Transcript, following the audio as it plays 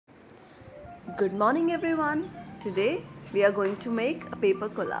Good morning everyone. Today we are going to make a paper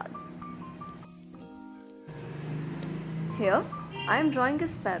collage. Here I am drawing a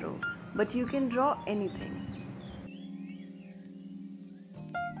sparrow, but you can draw anything.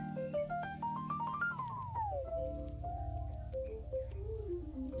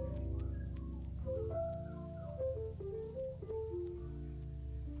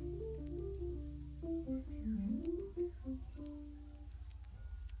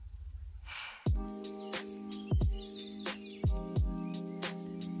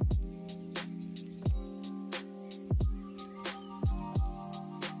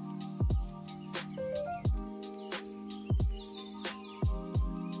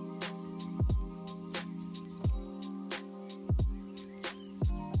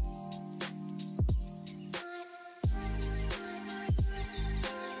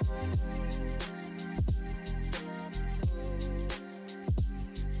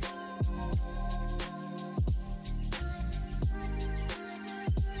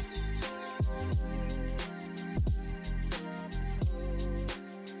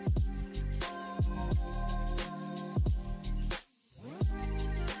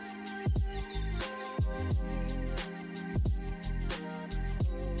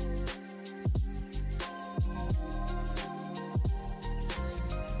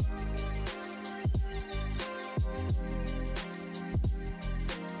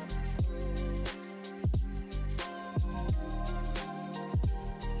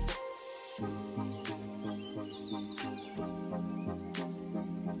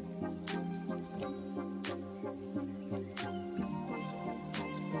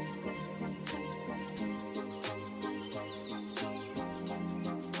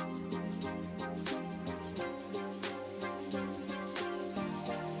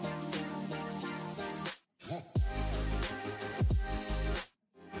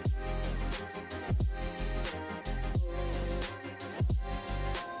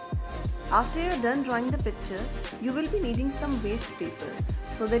 After you are done drawing the picture, you will be needing some waste paper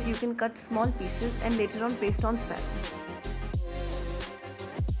so that you can cut small pieces and later on paste on sparrow.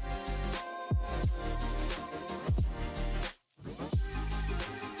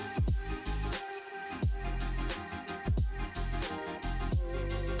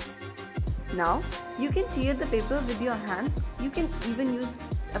 Now you can tear the paper with your hands. You can even use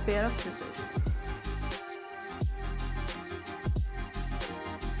a pair of scissors.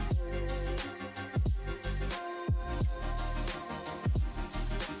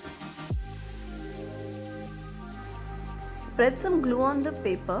 Spread some glue on the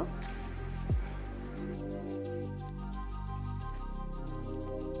paper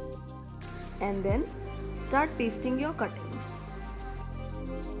and then start pasting your cuttings.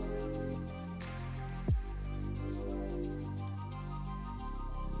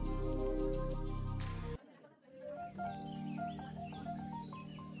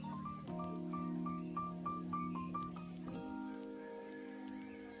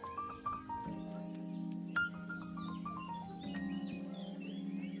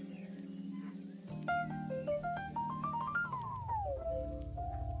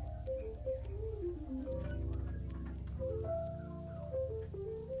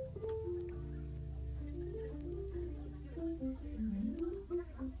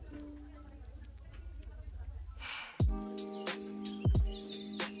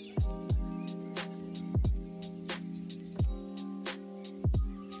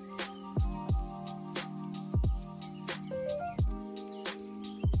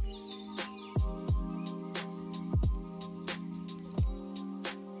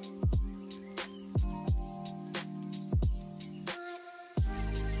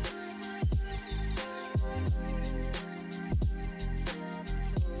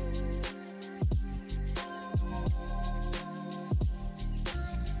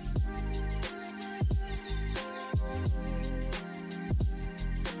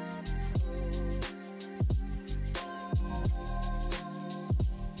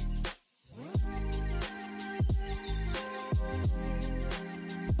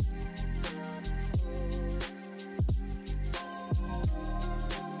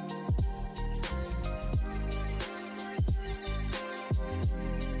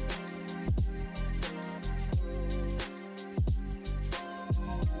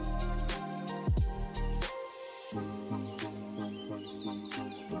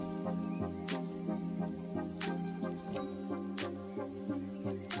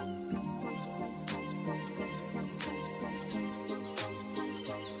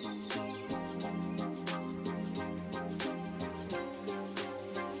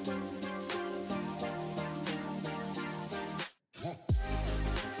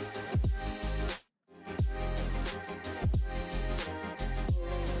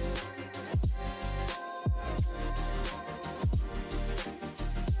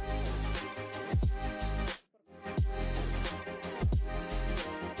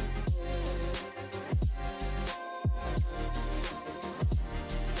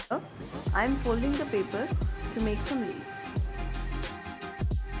 I am folding the paper to make some leaves.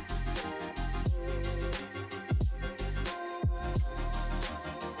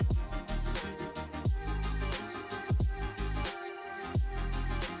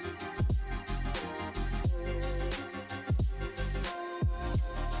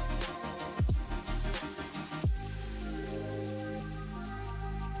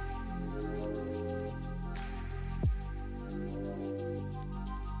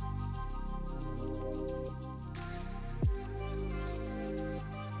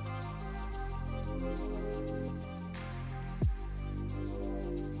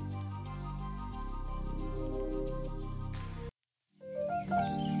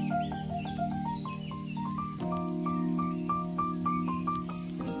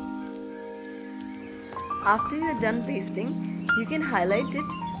 After you are done pasting, you can highlight it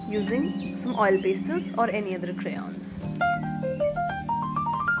using some oil pastels or any other crayons.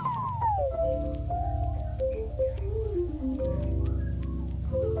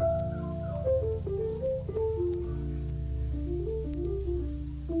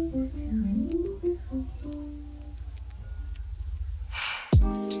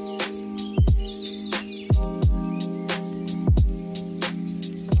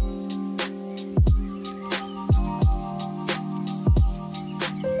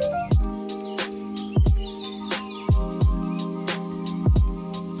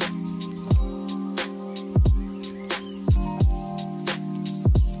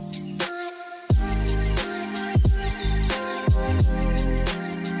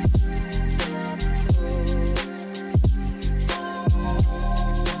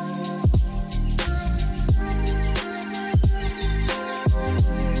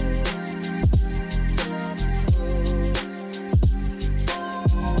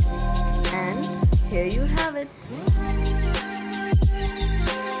 Here you have it.